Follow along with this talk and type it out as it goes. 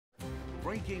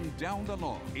Breaking Down the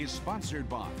Law is sponsored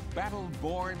by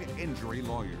Battle-Born Injury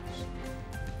Lawyers.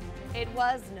 It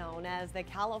was known as the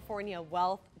California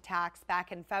wealth tax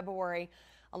back in February.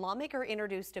 A lawmaker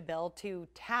introduced a bill to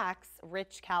tax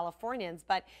rich Californians,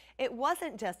 but it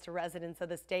wasn't just to residents of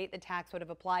the state. The tax would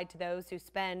have applied to those who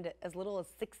spend as little as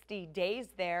 60 days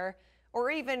there,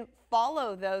 or even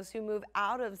follow those who move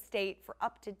out of state for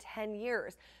up to 10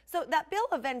 years. So that bill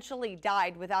eventually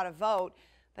died without a vote.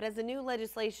 But as the new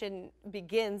legislation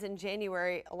begins in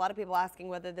January, a lot of people asking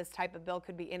whether this type of bill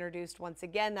could be introduced once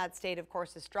again. That state, of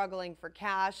course, is struggling for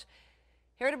cash.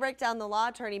 Here to break down the law,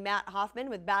 attorney Matt Hoffmann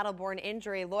with Battle-Born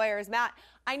Injury Lawyers. Matt,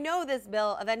 I know this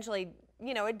bill eventually,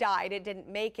 it died, it didn't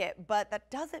make it, but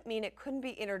that doesn't mean it couldn't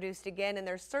be introduced again, and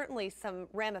there's certainly some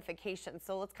ramifications.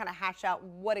 So let's kind of hash out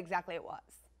what exactly it was.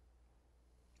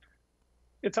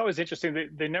 It's always interesting.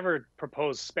 They never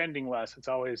propose spending less. It's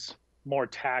always more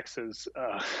taxes,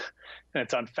 and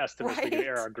it's on Festivus. Right. We can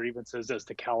air our grievances as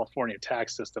the California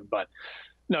tax system. But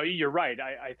no, you're right.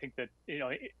 I think that,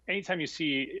 anytime you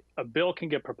see a bill can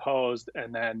get proposed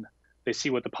and then they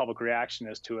see what the public reaction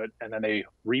is to it, and then they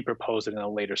repropose it in a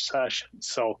later session.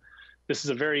 So this is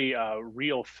a very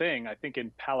real thing. I think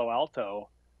in Palo Alto,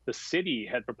 the city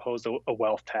had proposed a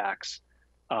wealth tax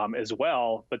as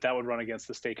well, but that would run against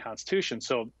the state constitution.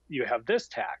 So you have this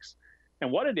tax.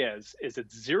 And what it is it's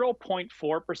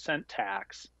 0.4%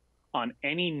 tax on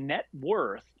any net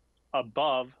worth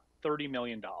above $30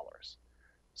 million.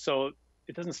 So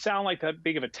it doesn't sound like that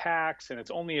big of a tax, and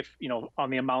it's only if, on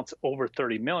the amounts over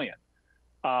 30 million.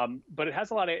 But it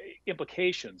has a lot of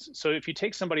implications. So if you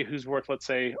take somebody who's worth, let's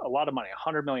say, a lot of money,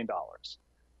 $100 million,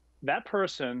 that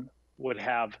person would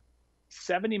have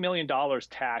 $70 million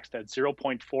taxed at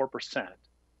 0.4%,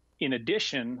 in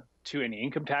addition to any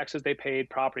income taxes they paid,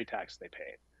 property taxes they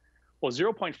paid. Well,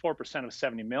 0.4% of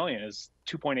 70 million is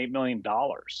 $2.8 million.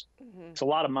 Mm-hmm. It's a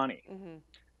lot of money. Mm-hmm.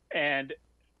 And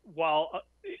while,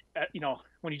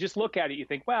 when you just look at it, you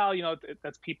think, well,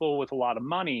 that's people with a lot of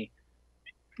money.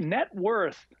 Net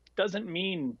worth doesn't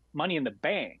mean money in the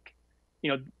bank.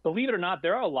 Believe it or not,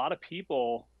 there are a lot of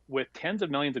people with tens of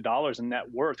millions of dollars in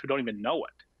net worth who don't even know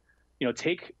it.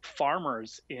 Take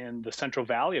farmers in the Central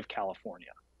Valley of California.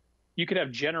 You could have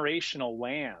generational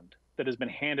land that has been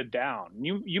handed down.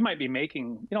 You might be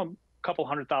making, a couple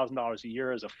 $100,000 a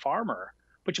year as a farmer,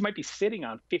 but you might be sitting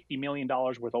on $50 million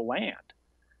worth of land.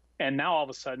 And now all of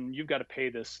a sudden you've got to pay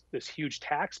this huge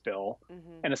tax bill.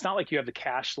 Mm-hmm. And it's not like you have the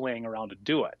cash laying around to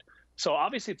do it. So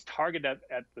obviously it's targeted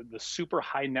at the super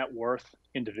high net worth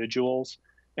individuals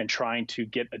and trying to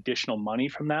get additional money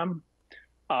from them.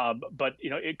 But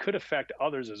it could affect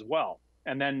others as well.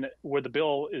 And then where the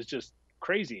bill is just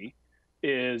crazy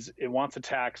is it wants to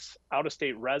tax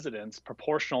out-of-state residents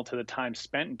proportional to the time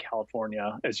spent in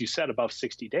California, as you said, above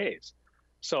 60 days.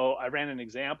 So I ran an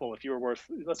example. If you were worth,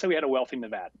 let's say we had a wealthy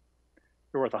Nevadan,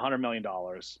 you're worth $100 million.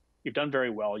 You've done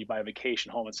very well. You buy a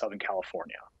vacation home in Southern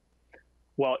California.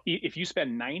 Well, if you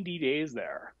spend 90 days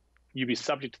there, you'd be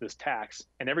subject to this tax.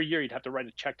 And every year you'd have to write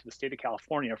a check to the state of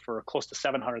California for close to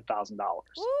 $700,000.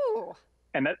 Ooh.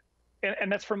 And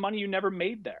that's for money you never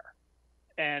made there.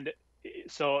 And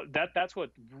so that's what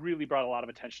really brought a lot of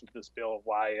attention to this bill, of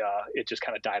why it just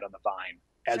kind of died on the vine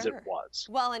as Sure. it was.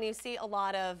 Well, and you see a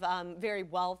lot of very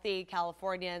wealthy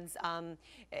Californians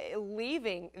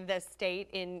leaving the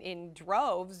state in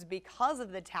droves because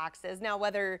of the taxes. Now,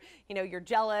 whether you're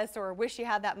jealous or wish you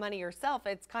had that money yourself,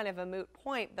 it's kind of a moot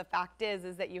point. The fact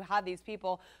is that you have these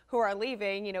people who are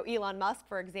leaving. Elon Musk,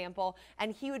 for example,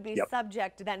 and he would be Yep.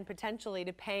 subject then potentially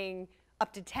to paying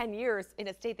up to 10 years in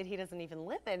a state that he doesn't even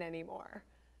live in anymore.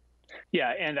 Yeah,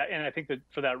 and I think that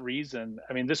for that reason,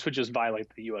 this would just violate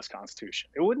the U.S. Constitution.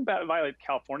 It wouldn't violate the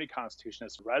California Constitution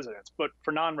as residents, but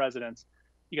for non-residents,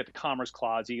 you get the Commerce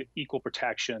Clause, you get equal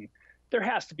protection. There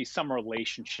has to be some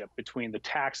relationship between the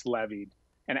tax levied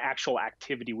and actual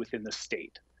activity within the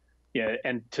state. Yeah,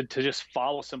 and to just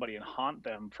follow somebody and haunt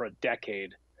them for a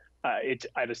decade, I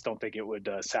just don't think it would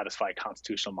satisfy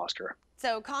constitutional muster.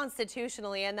 So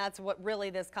constitutionally, and that's what really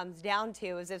this comes down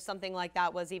to, is if something like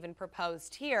that was even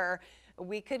proposed here,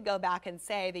 we could go back and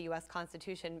say the U.S.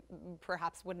 Constitution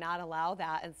perhaps would not allow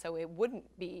that, and so it wouldn't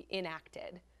be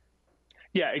enacted.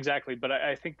 Yeah, exactly. But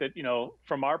I think that,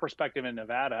 from our perspective in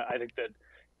Nevada, I think that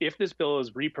if this bill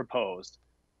is reproposed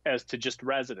as to just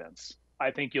residents,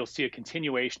 I think you'll see a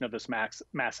continuation of this mass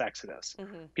exodus.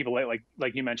 Mm-hmm. People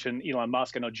like you mentioned, Elon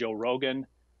Musk. I know Joe Rogan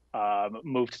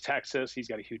moved to Texas. He's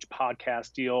got a huge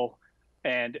podcast deal.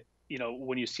 And,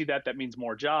 when you see that means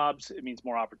more jobs. It means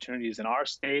more opportunities in our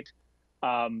state,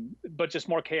 but just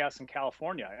more chaos in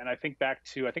California. And I think back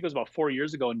to, I think it was about 4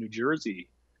 years ago in New Jersey,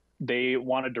 they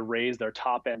wanted to raise their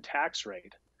top end tax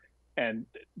rate, and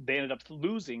they ended up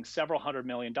losing several $100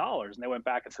 million. And they went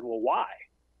back and said, well, why?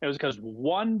 It was because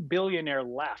one billionaire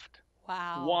left.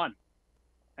 Wow. One.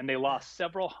 And they lost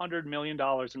several $100 million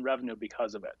in revenue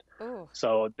because of it. Ooh.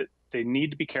 So they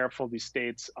need to be careful, these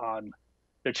states, on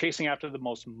they're chasing after the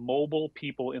most mobile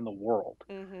people in the world.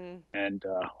 And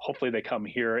hopefully they come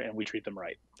here and we treat them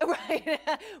right. Right.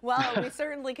 Well, we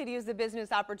certainly could use the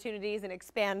business opportunities and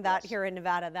expand that here in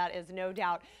Nevada. That is no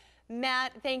doubt.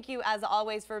 Matt, thank you as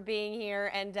always for being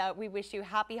here, and we wish you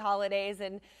happy holidays,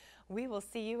 and we will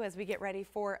see you as we get ready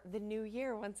for the new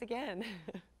year once again.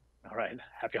 All right.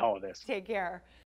 Happy holidays. Take care.